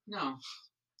today? No.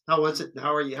 How was it?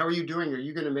 How are you? How are you doing? Are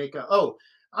you going to make a? Oh,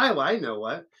 I know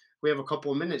what. We have a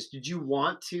couple of minutes. Did you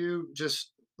want to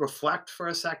just reflect for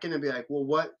a second and be like, well,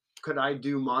 what could I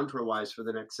do mantra wise for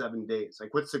the next 7 days?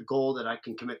 Like, what's the goal that I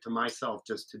can commit to myself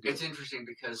just to do? It's interesting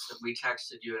because we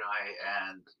texted you and I,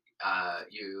 and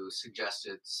you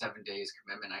suggested 7 days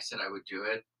commitment. I said I would do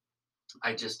it.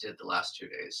 I just did the last 2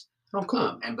 days. Oh,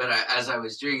 cool. As I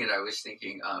was doing it, I was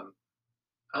thinking,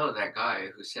 oh, that guy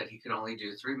who said he could only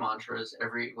do 3 mantras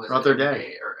every Other every day.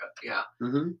 day, or yeah.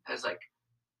 Mm-hmm.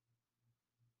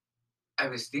 I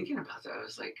was thinking about that. I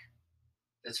was like,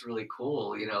 that's really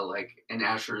cool, like, and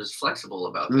Asher is flexible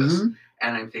about this. Mm-hmm.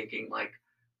 And I'm thinking, like,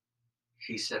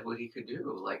 he said what he could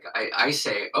do. Like, I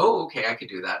say, oh, okay, I could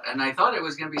do that. And I thought it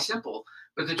was going to be simple.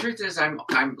 But the truth is,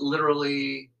 I'm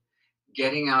literally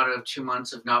getting out of 2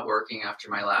 months of not working after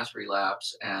my last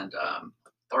relapse and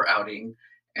or outing,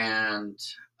 and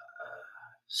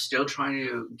still trying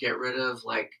to get rid of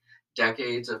like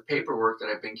decades of paperwork that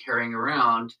I've been carrying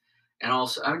around. And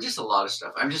also, I'm just a lot of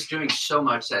stuff. I'm just doing so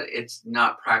much that it's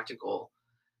not practical.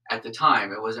 At the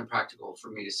time, it wasn't practical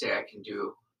for me to say I can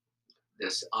do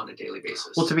this on a daily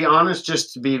basis. Well, to be honest,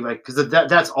 just to be like, because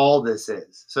that's all this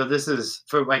is. So this is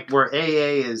for like where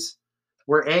AA is,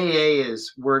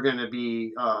 we're going to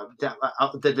be,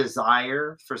 the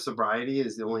desire for sobriety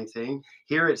is the only thing.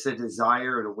 Here it's a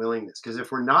desire and a willingness. Because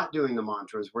if we're not doing the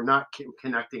mantras, we're not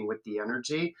connecting with the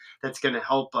energy that's going to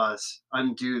help us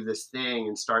undo this thing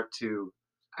and start to.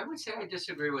 I would say I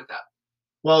disagree with that.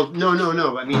 Well,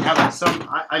 no. I mean, having some,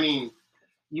 I mean,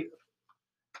 you,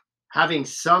 having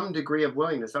some degree of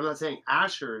willingness. I'm not saying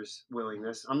Asher's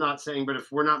willingness. I'm not saying, but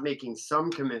if we're not making some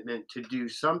commitment to do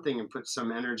something and put some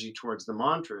energy towards the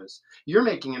mantras, you're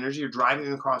making energy. You're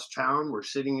driving across town. We're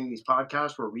sitting in these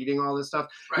podcasts. We're reading all this stuff.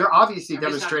 Right. You're obviously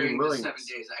demonstrating willingness. The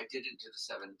 7 days. I didn't do the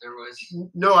 7. There was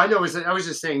no. I know. I was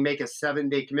just saying, make a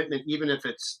 7-day commitment, even if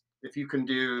you can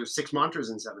do 6 mantras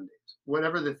in 7 days.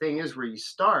 Whatever the thing is where you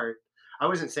start. I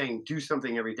wasn't saying do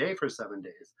something every day for 7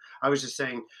 days. I was just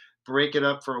saying break it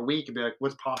up for a week and be like,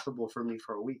 what's possible for me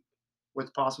for a week?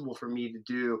 What's possible for me to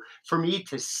do, for me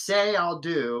to say I'll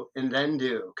do and then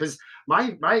do? Because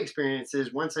my experience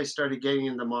is once I started getting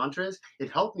into mantras,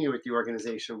 it helped me with the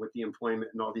organization, with the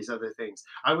employment and all these other things.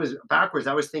 I was backwards.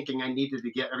 I was thinking I needed to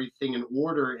get everything in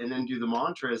order and then do the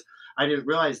mantras. I didn't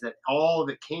realize that all of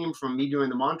it came from me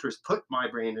doing the mantras, put my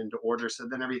brain into order. So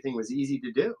then everything was easy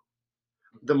to do.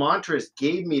 The mantras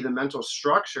gave me the mental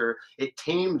structure. It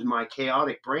tamed my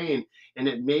chaotic brain and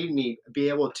it made me be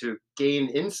able to gain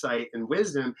insight and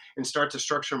wisdom and start to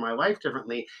structure my life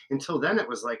differently. Until then, it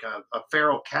was like a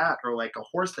feral cat or like a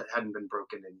horse that hadn't been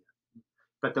broken in yet.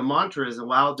 But the mantras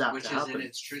allowed that which to happen. Which is in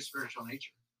its true spiritual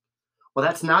nature. Well,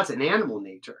 that's not an animal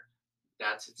nature.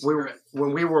 That's its spirit.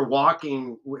 When we were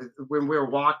walking,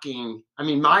 I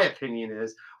mean, my opinion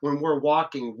is when we're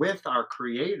walking with our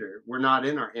creator, we're not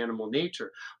in our animal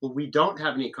nature. When we don't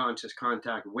have any conscious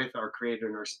contact with our creator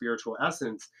and our spiritual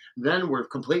essence, then we're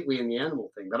completely in the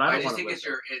animal thing. But I just think it's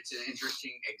an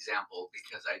interesting example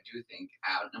because I do think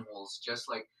animals, just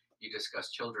like you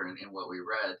discussed children in what we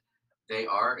read, they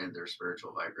are in their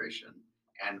spiritual vibration.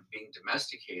 And being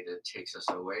domesticated takes us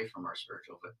away from our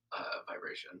spiritual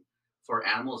vibration. For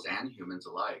animals and humans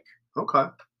alike. Okay.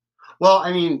 Well,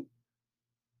 I mean,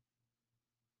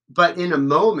 but in a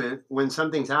moment when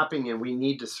something's happening and we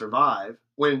need to survive,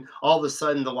 when all of a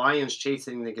sudden the lion's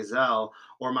chasing the gazelle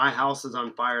or my house is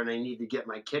on fire and I need to get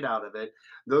my kid out of it,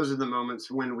 those are the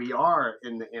moments when we are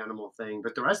in the animal thing.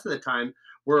 But the rest of the time,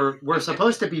 we're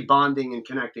supposed to be bonding and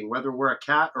connecting, whether we're a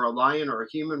cat or a lion or a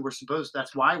human.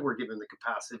 That's why we're given the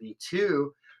capacity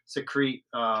to secrete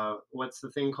what's the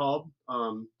thing called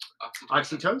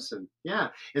oxytocin. Yeah.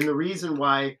 And the reason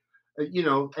why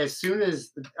as soon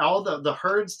as all the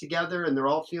herds together and they're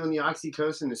all feeling the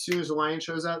oxytocin, as soon as the lion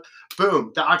shows up,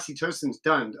 boom, the oxytocin's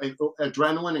done.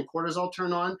 Adrenaline and cortisol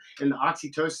turn on and the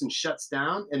oxytocin shuts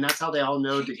down, and that's how they all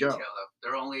know to go.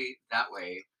 They're only that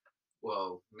way.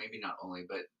 Well, maybe not only,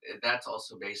 but that's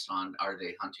also based on, are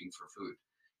they hunting for food?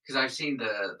 Because I've seen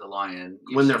the lion.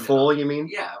 When they're full, you mean?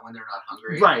 Yeah, when they're not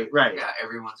hungry. Right. Yeah,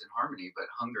 everyone's in harmony, but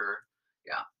hunger,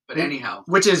 yeah. But anyhow.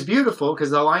 Which is beautiful because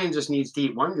the lion just needs to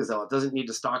eat one gazelle. It doesn't need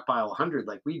to stockpile 100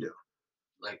 like we do.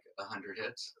 like 100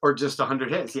 hits. Or just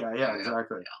 100 hits. Yeah, Yeah,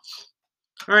 exactly. yeah.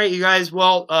 All right, you guys.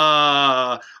 Well,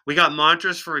 we got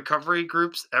mantras for recovery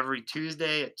groups every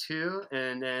Tuesday at 2,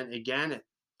 and then again at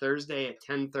Thursday at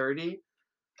 10:30.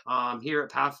 Here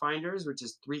at Pathfinders, which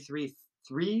is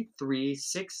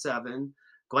 3367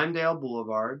 Glendale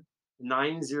Boulevard,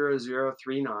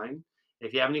 90039.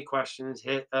 If you have any questions,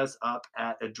 hit us up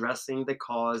at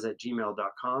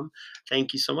addressingthecause@gmail.com.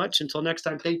 Thank you so much. Until next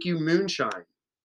time, thank you, Moonshine.